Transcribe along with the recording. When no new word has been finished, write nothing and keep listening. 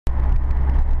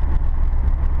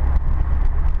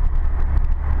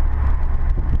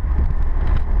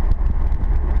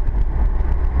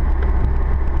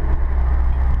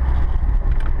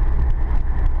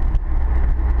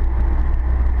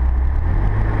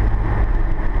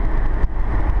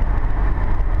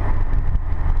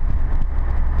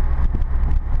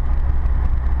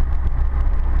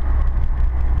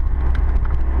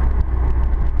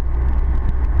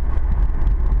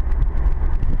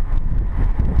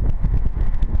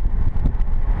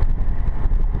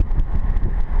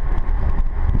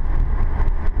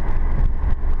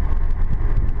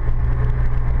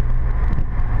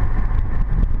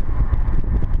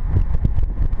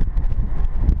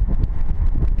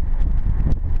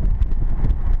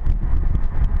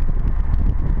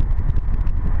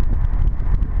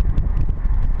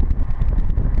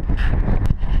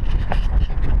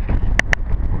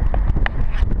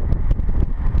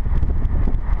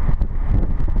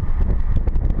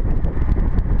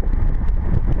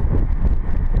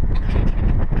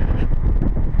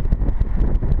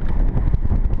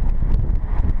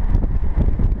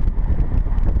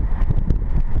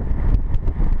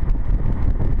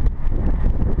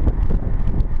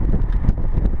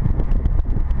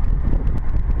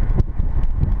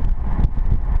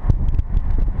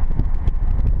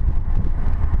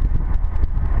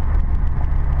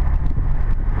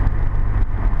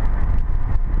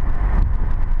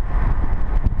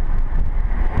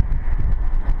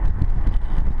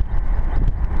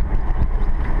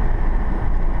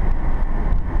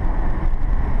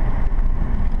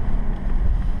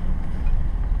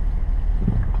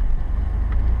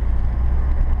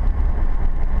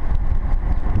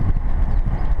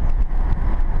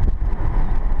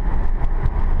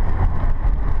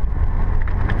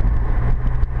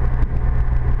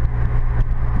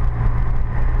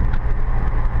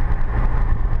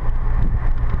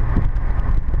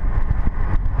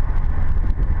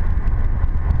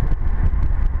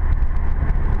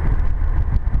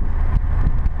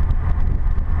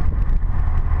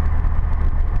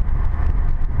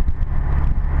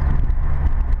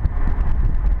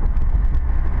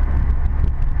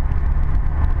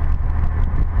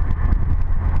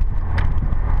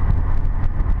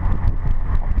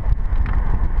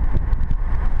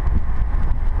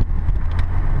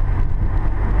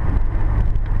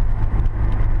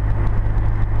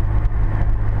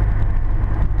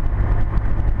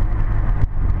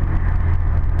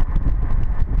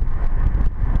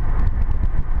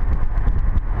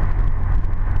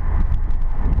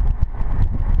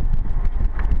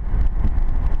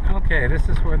Okay, this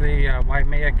is where the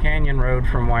Waimea Canyon Road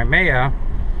from Waimea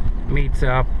meets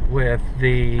up with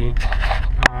the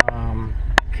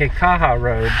Kekaha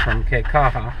Road from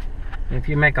Kekaha. If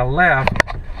you make a left,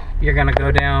 you're going to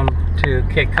go down to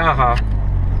Kekaha,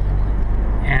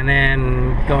 and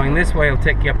then going this way will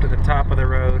take you up to the top of the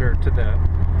road, or to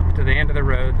the end of the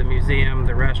road, the museum,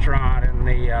 the restaurant, and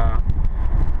the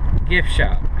gift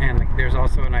shop. And there's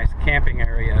also a nice camping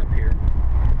area up here.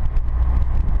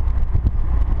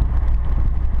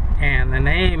 And the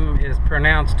name is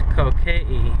pronounced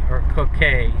Kokee, or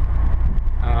Kokee,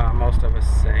 most of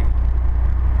us say.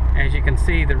 As you can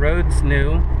see, the road's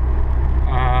new.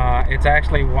 It's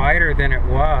actually wider than it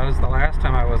was the last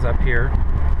time I was up here.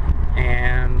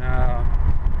 And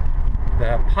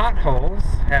the potholes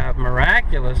have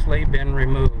miraculously been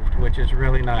removed, which is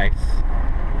really nice.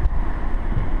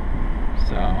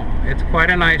 So, it's quite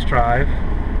a nice drive.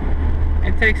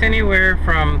 It takes anywhere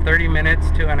from 30 minutes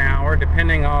to an hour,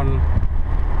 depending on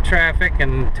traffic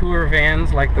and tour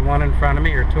vans like the one in front of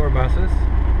me, or tour buses.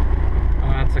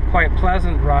 It's a quite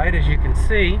pleasant ride, as you can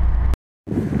see.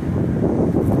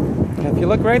 If you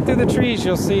look right through the trees,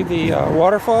 you'll see the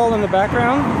waterfall in the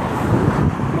background.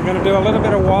 We're going to do a little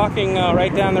bit of walking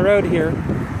right down the road here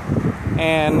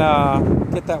and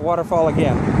get that waterfall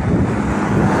again.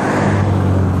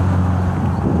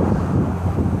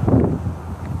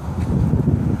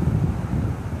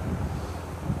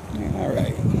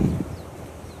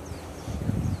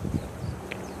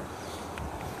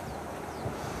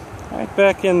 Right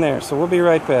back in there, so we'll be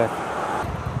right back.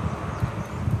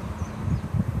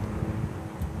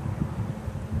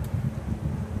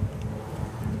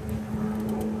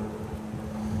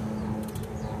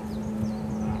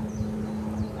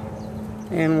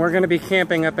 And we're going to be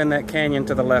camping up in that canyon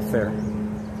to the left there.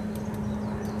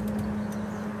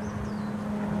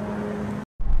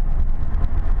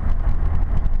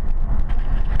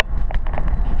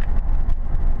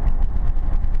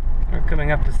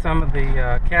 Coming up to some of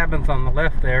the cabins on the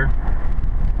left there.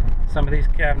 Some of these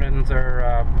cabins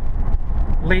are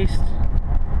leased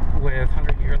with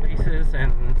 100-year leases,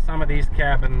 and some of these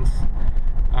cabins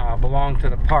belong to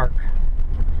the park.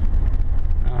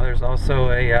 There's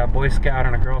also a Boy Scout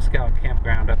and a Girl Scout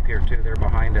campground up here too. They're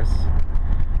behind us.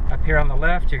 Up here on the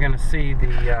left, you're going to see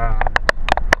the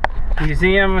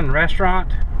museum and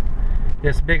restaurant.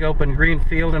 This big open green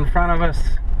field in front of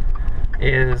us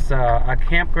is a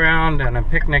campground and a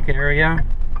picnic area.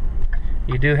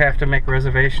 You do have to make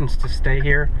reservations to stay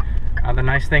here. The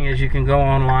nice thing is you can go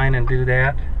online and do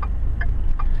that.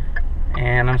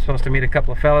 And I'm supposed to meet a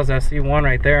couple of fellas. I see one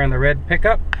right there in the red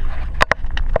pickup.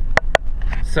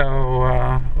 So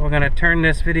we're going to turn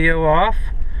this video off,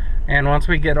 and once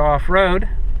we get off-road,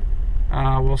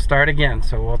 we'll start again.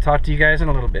 So we'll talk to you guys in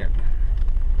a little bit.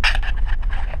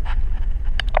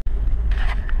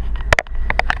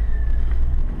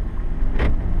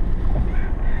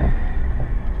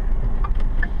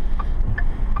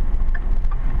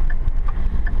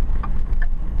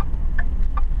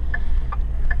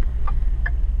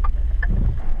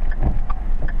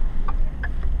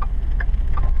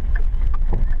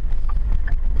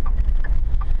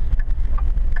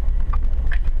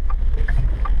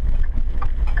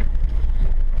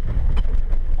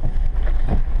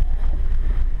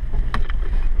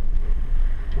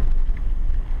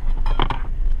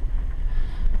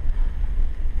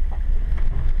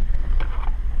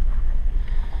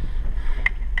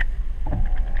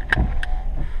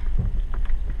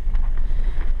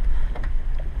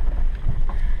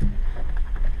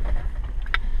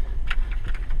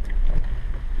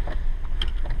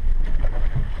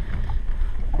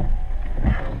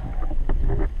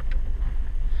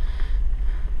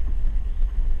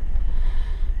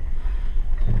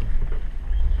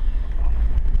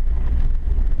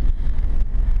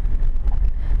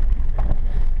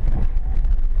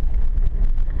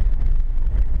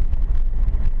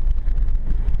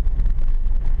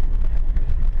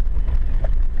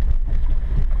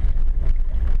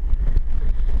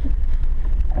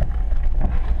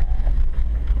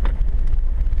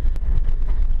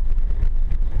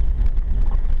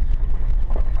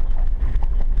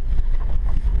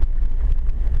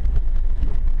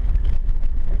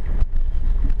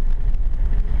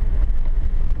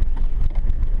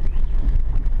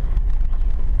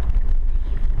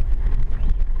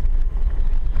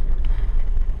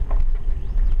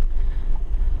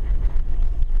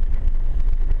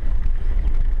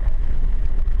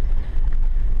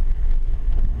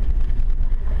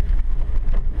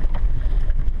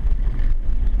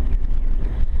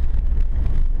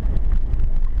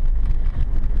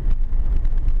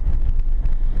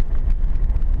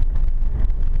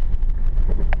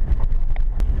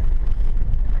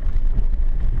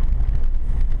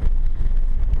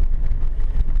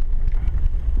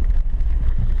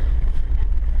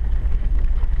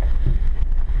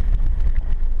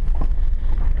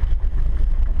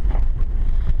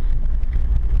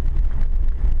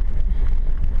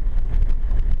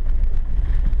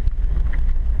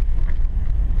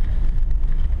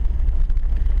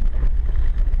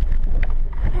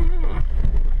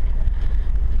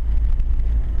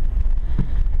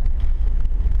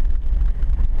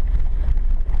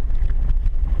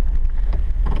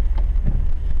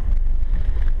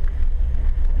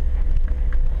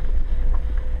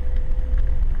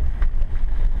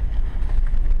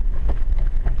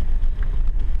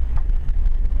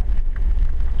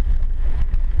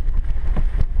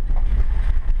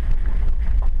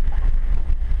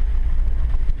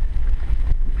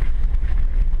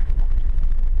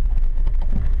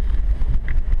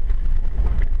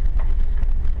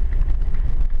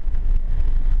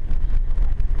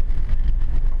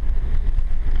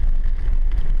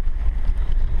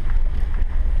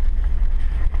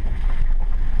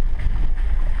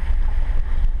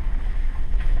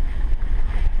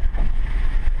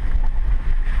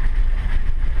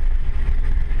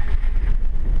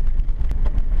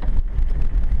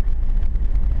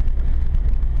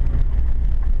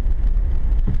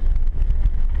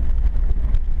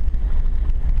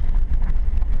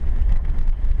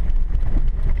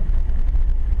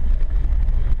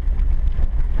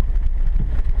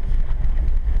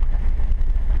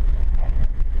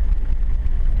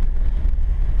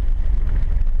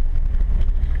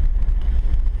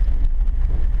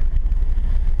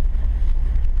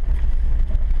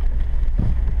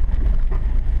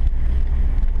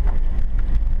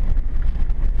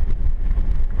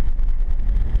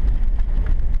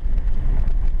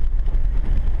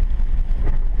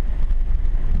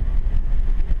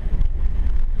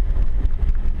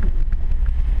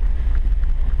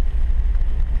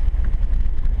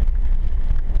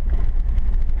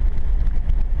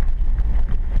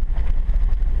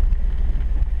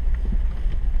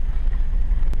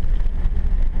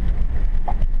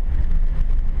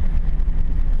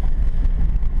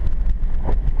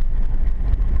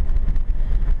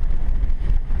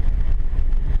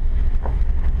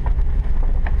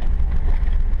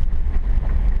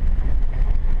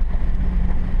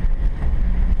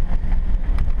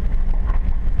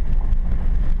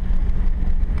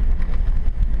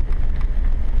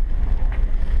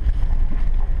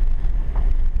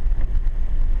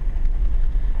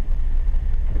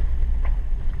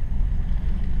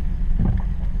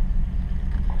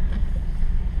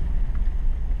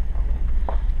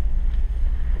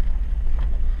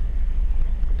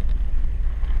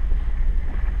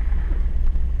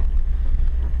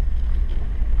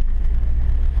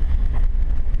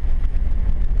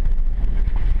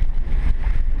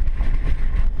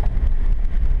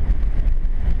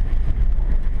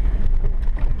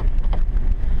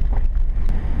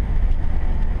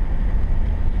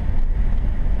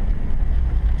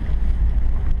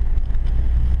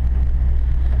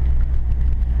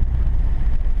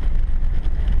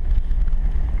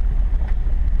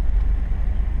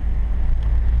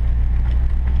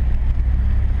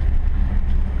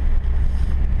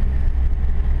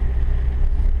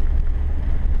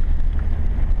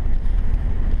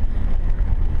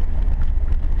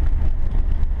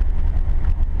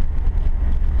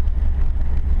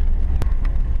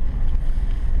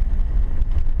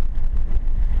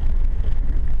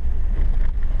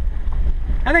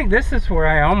 I think this is where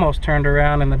I almost turned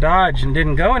around in the Dodge and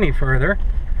didn't go any further.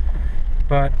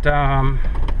 But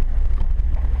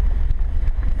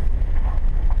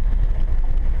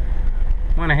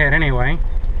went ahead anyway.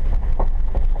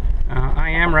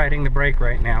 I am riding the brake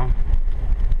right now.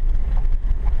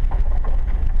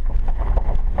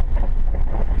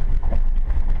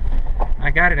 I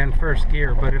got it in first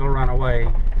gear, but it'll run away.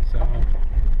 So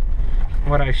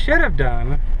what I should have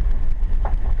done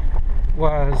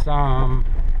was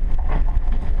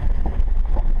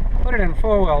put it in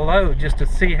four-wheel load just to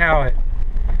see how it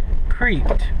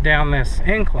creeped down this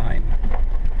incline.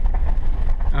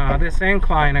 This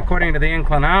incline, according to the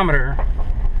inclinometer,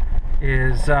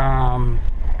 is about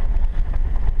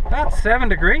 7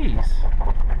 degrees.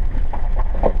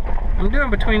 I'm doing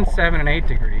between 7 and 8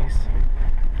 degrees.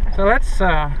 So let's,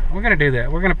 we're going to do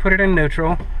that. We're going to put it in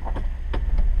neutral.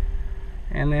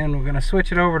 And then we're going to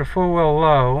switch it over to four-wheel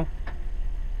low.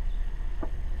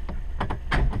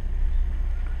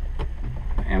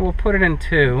 And we'll put it in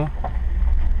 2.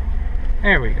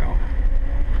 There we go.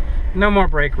 No more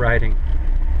brake riding.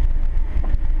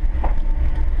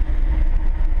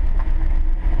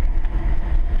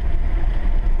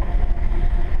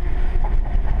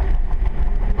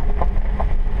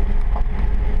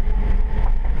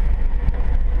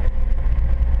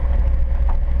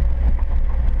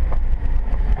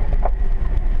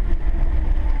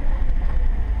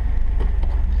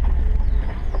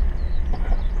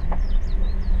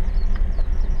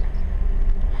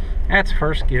 That's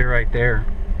first gear right there.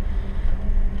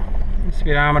 The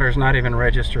speedometer's not even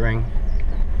registering.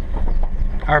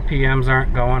 RPMs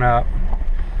aren't going up.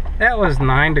 That was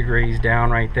 9 degrees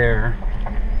down right there.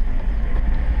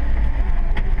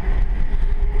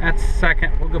 That's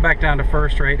second. We'll go back down to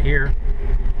first right here.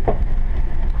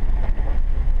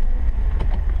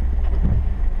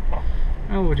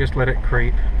 Oh, we'll just let it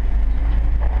creep.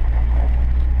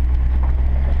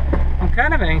 I'm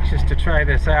kind of anxious to try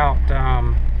this out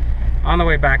on the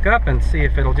way back up and see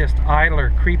if it'll just idle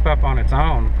or creep up on its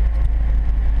own.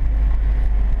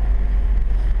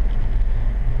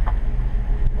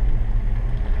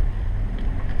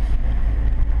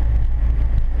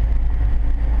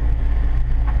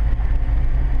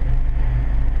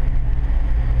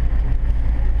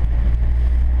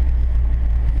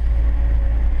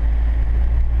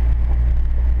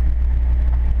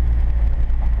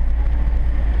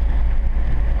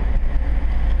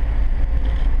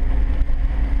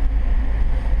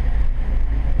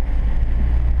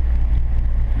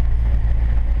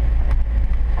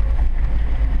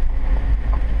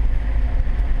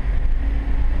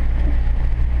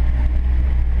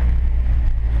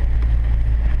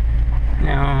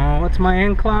 What's my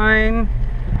incline?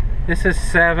 This is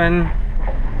 7.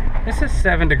 This is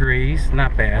 7 degrees.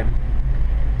 Not bad.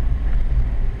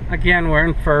 Again, we're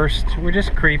in first. We're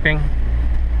just creeping.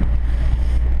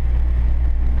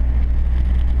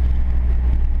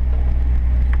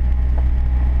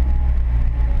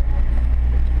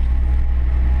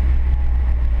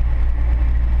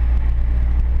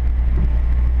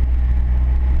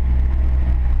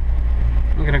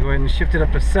 I'm gonna go ahead and shift it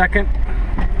up to second.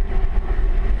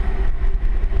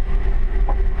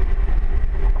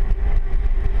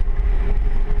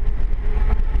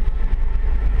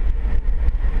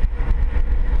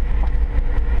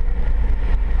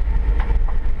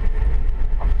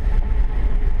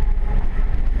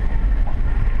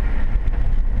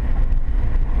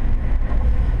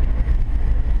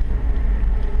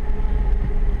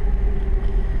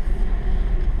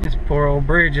 This poor old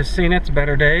bridge has seen its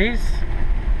better days.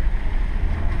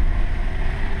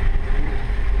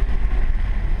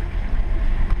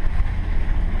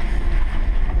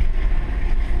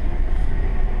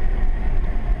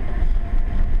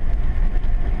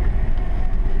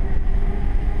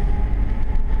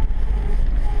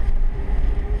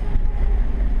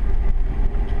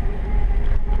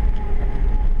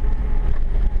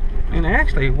 And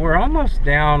actually, we're almost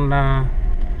down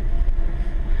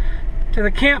to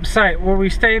the campsite where we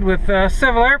stayed with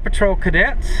Civil Air Patrol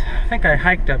cadets. I think I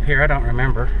hiked up here, I don't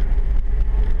remember.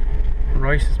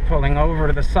 Royce is pulling over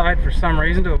to the side for some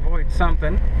reason to avoid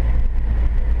something.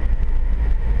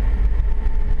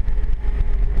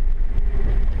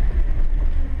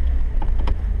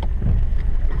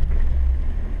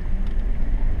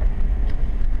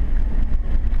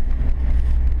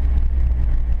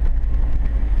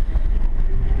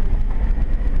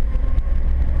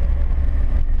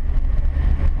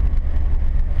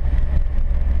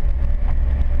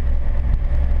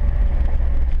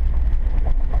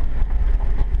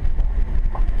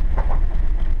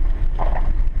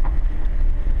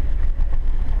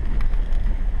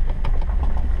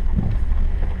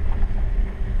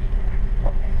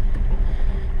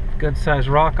 Good sized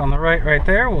rock on the right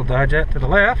there. We'll dodge that to the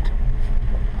left.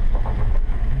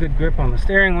 Good grip on the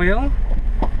steering wheel.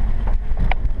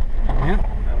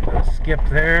 Yeah, skip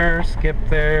there, skip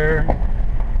there.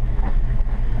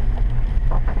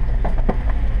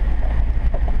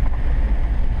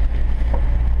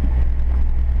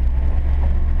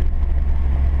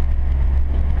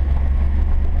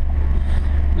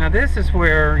 Now this is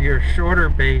where your shorter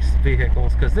base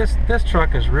vehicles, because this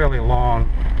truck is really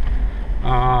long.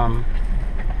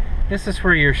 This is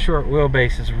where your short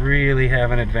wheelbases really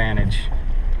have an advantage.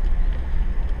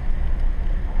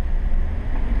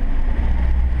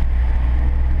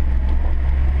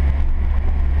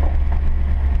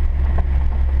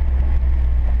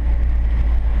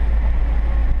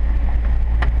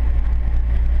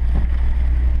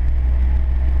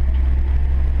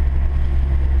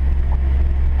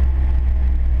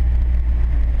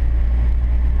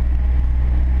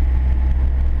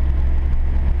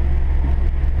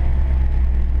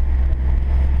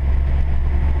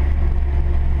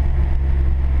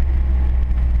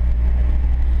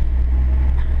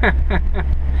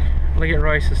 Look at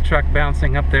Royce's truck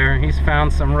bouncing up there. He's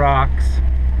found some rocks.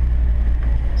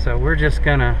 So we're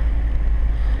gonna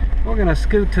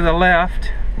scoot to the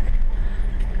left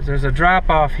because there's a drop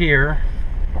off here.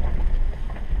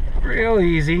 Real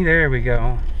easy. There we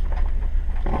go.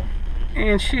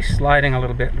 And she's sliding a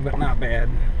little bit, but not bad.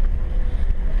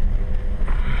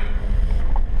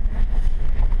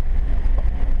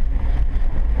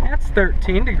 That's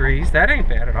 13 degrees. That ain't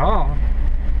bad at all.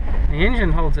 The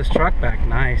engine holds this truck back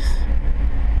nice.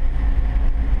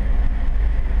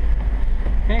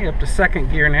 Okay, up to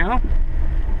second gear now.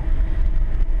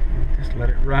 Just let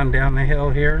it run down the hill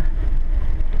here.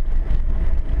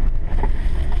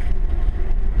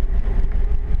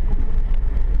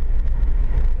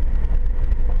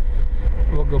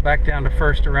 We'll go back down to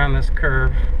first around this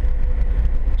curve,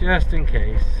 just in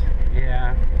case.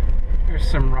 Yeah, there's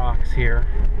some rocks here.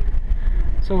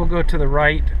 So we'll go to the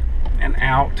right and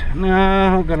out. No,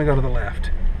 I'm gonna go to the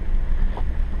left.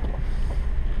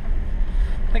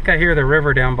 I think I hear the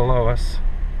river down below us.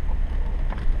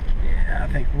 Yeah, I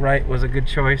think right was a good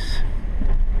choice.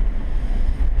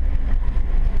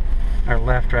 Or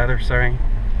left rather, sorry.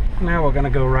 Now we're gonna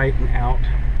go right and out.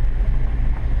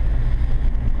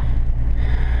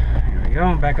 Here we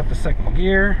go, back up to second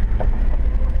gear.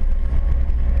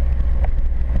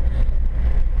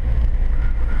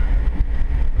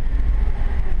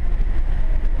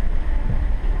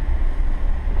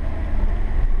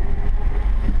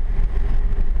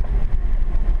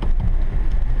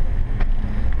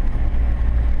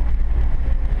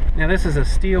 Now this is a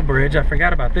steel bridge. I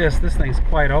forgot about this. This thing's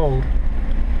quite old.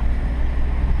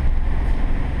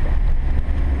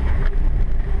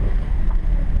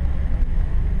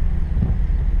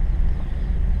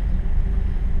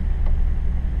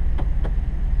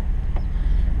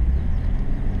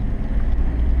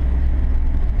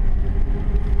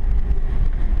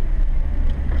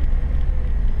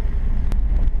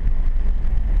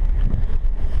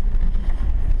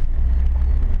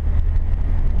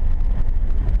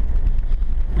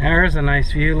 There's a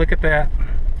nice view. Look at that.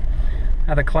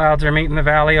 How the clouds are meeting the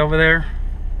valley over there.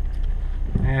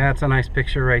 Yeah, that's a nice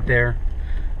picture right there.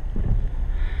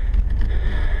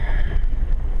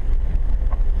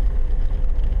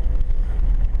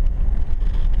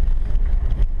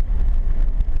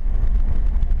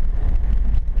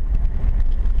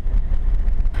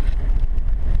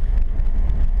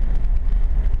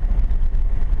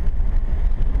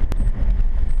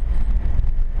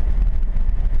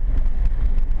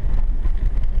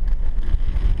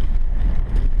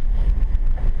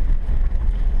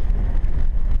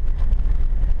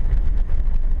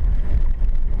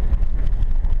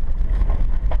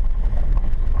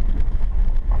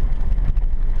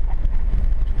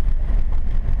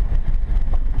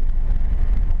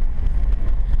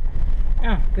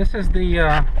 This is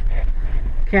the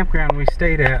campground we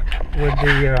stayed at with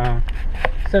the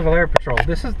Civil Air Patrol.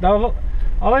 This is all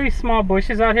these small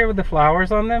bushes out here with the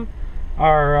flowers on them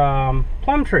are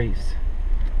plum trees,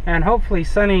 and hopefully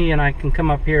Sunny and I can come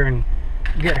up here and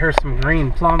get her some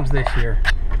green plums this year.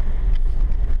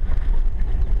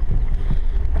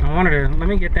 Let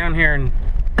me get down here and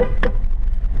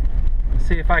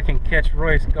see if I can catch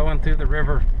Royce going through the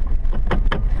river.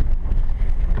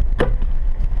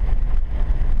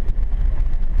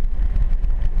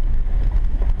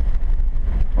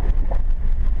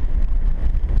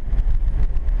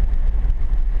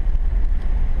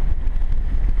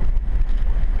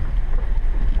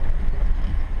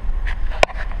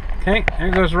 Okay, there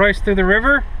goes Royce through the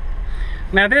river.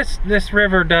 Now this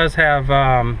river does have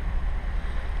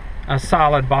a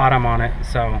solid bottom on it.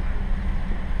 So,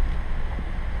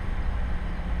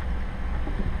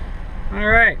 all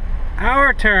right,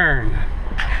 our turn.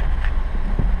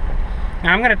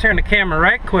 Now I'm going to turn the camera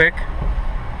right quick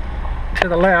to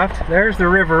the left. There's the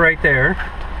river right there.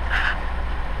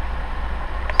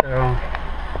 So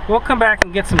we'll come back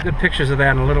and get some good pictures of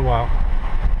that in a little while.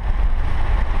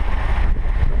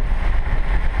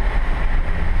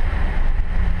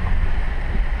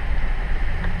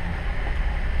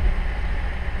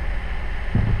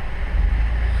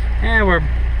 And we're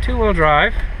two-wheel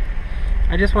drive.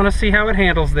 I just want to see how it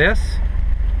handles this.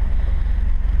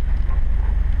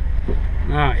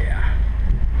 Oh yeah,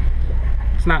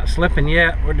 it's not slipping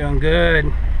yet. We're doing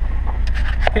good.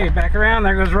 Okay, back around.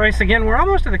 There goes Royce again. We're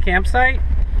almost to the campsite.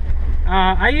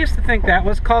 I used to think that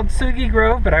was called Sugi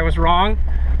Grove, but I was wrong.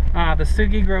 The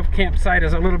Sugi Grove campsite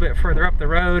is a little bit further up the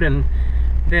road, and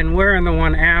then we're in the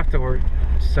one afterward.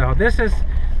 So this is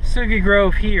Sugi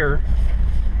Grove here,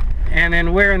 and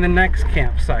then we're in the next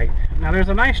campsite. Now there's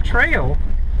a nice trail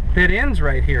that ends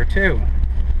right here too.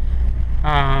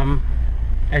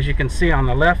 As you can see on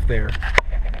the left there,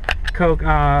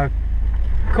 Kauai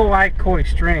Hawaii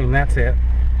stream, that's it.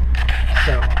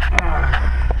 So,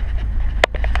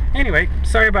 anyway,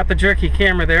 sorry about the jerky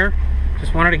camera there.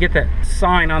 Just wanted to get that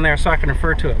sign on there so I can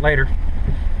refer to it later.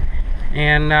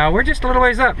 And we're just a little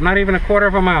ways up, not even a quarter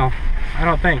of a mile. I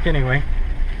don't think, anyway.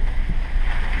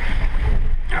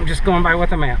 I'm just going by what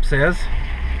the map says.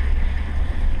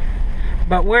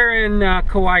 But we're in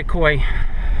Kauai Hawaii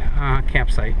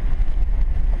campsite.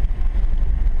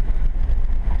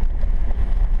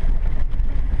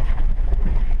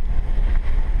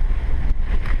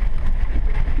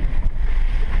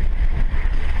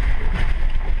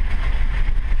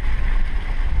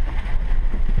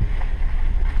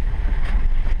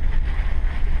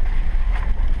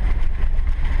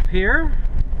 Here,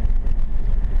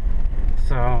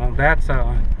 so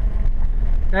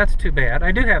that's too bad.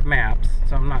 I do have maps,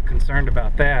 so I'm not concerned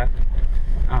about that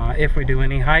if we do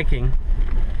any hiking,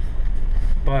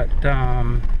 but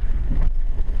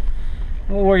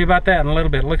we'll worry about that in a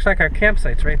little bit. It looks like our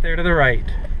campsite's right there to the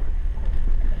right,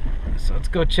 so let's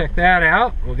go check that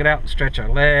out. We'll get out and stretch our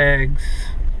legs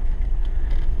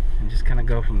and just kind of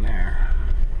go from there.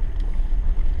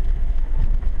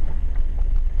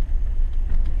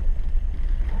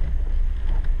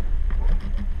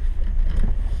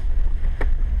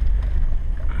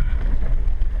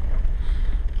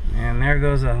 And there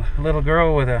goes a little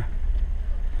girl with a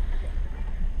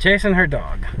chasing her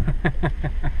dog.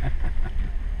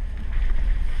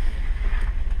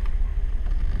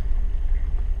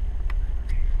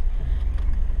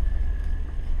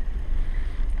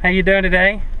 How you doing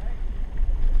today?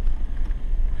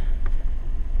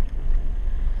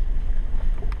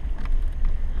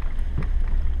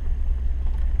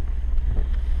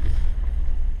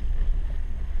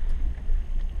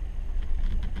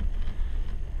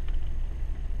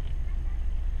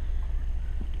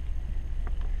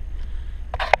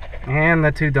 And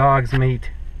the two dogs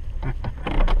meet.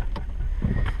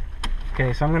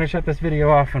 Okay, so I'm going to shut this video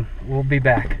off and we'll be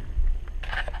back.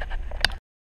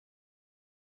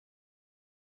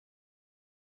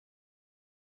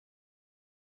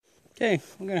 Okay,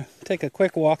 I'm going to take a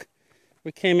quick walk.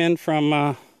 We came in from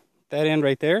that end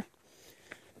right there.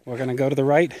 We're going to go to the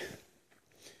right.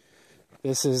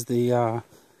 This is the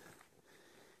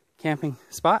camping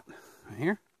spot right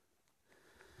here.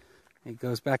 It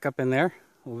goes back up in there.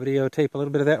 We'll videotape a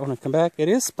little bit of that when I come back. It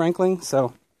is sprinkling,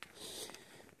 so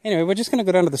anyway, we're just going to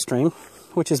go down to the stream,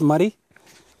 which is muddy.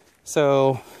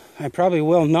 So I probably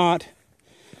will not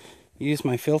use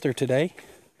my filter today.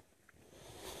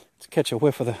 Let's catch a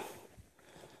whiff of the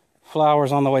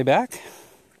flowers on the way back.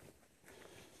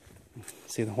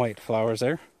 See the white flowers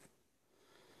there.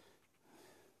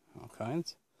 All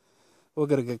kinds. We'll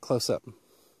get a good close-up and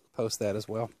post that as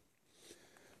well.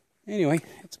 Anyway,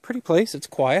 it's a pretty place. It's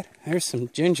quiet. There's some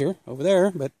ginger over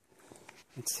there, but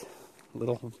it's a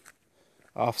little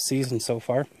off-season so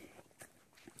far.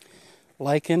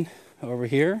 Lichen over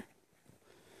here.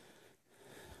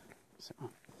 So,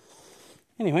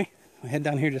 anyway, I head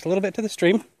down here just a little bit to the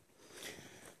stream.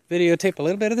 Videotape a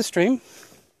little bit of the stream.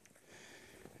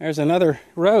 There's another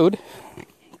road,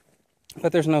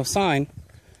 but there's no sign.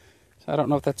 So I don't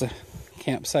know if that's a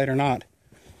campsite or not.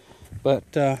 But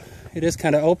it is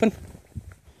kind of open,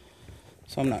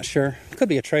 so I'm not sure. It could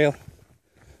be a trail.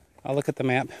 I'll look at the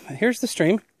map. Here's the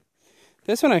stream.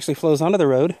 This one actually flows onto the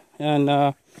road,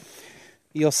 and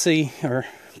you'll see, or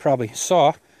probably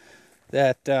saw,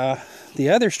 that the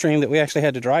other stream that we actually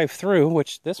had to drive through,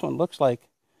 which this one looks like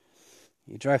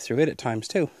you drive through it at times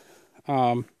too.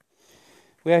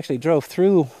 We actually drove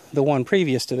through the one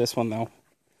previous to this one, though.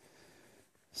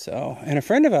 So, and a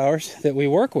friend of ours that we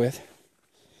work with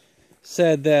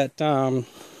said that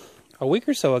a week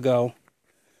or so ago,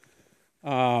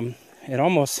 it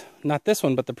almost, not this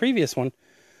one, but the previous one,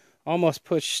 almost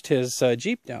pushed his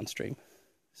Jeep downstream.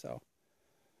 So,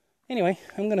 anyway,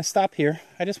 I'm going to stop here.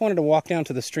 I just wanted to walk down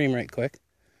to the stream right quick.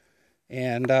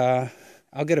 And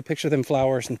I'll get a picture of them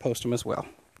flowers and post them as well.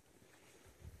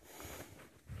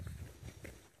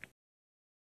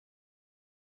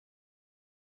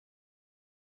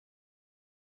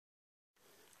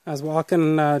 I was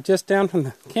walking just down from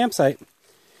the campsite,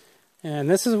 and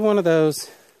this is one of those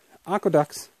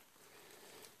aqueducts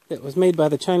that was made by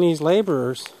the Chinese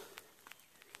laborers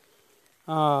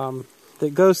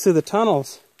that goes through the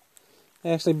tunnels. They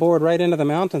actually bored right into the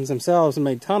mountains themselves and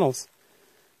made tunnels.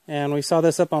 And we saw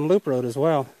this up on Loop Road as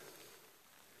well.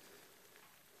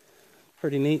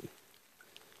 Pretty neat.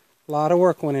 A lot of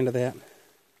work went into that.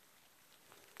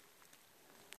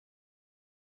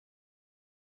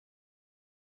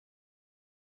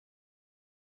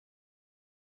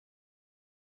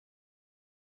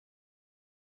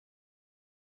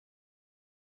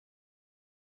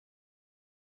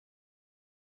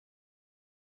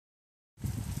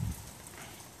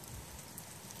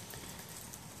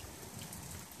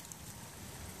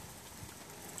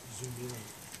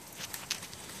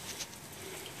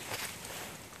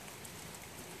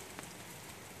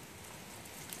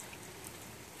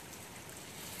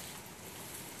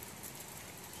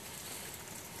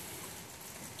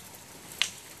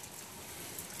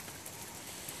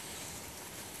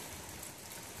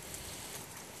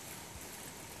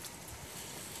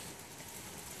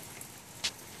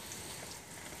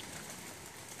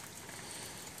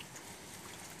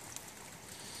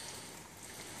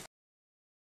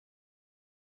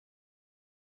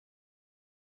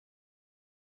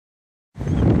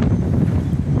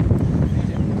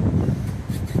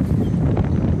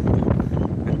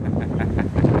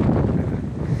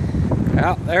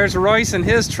 Well, there's Royce and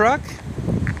his truck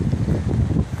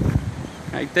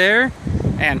right there,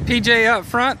 and PJ up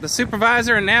front, the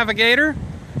supervisor and navigator.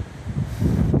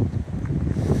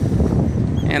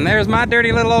 And there's my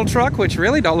dirty little old truck, which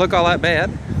really don't look all that bad.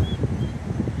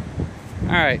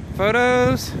 All right,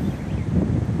 photos.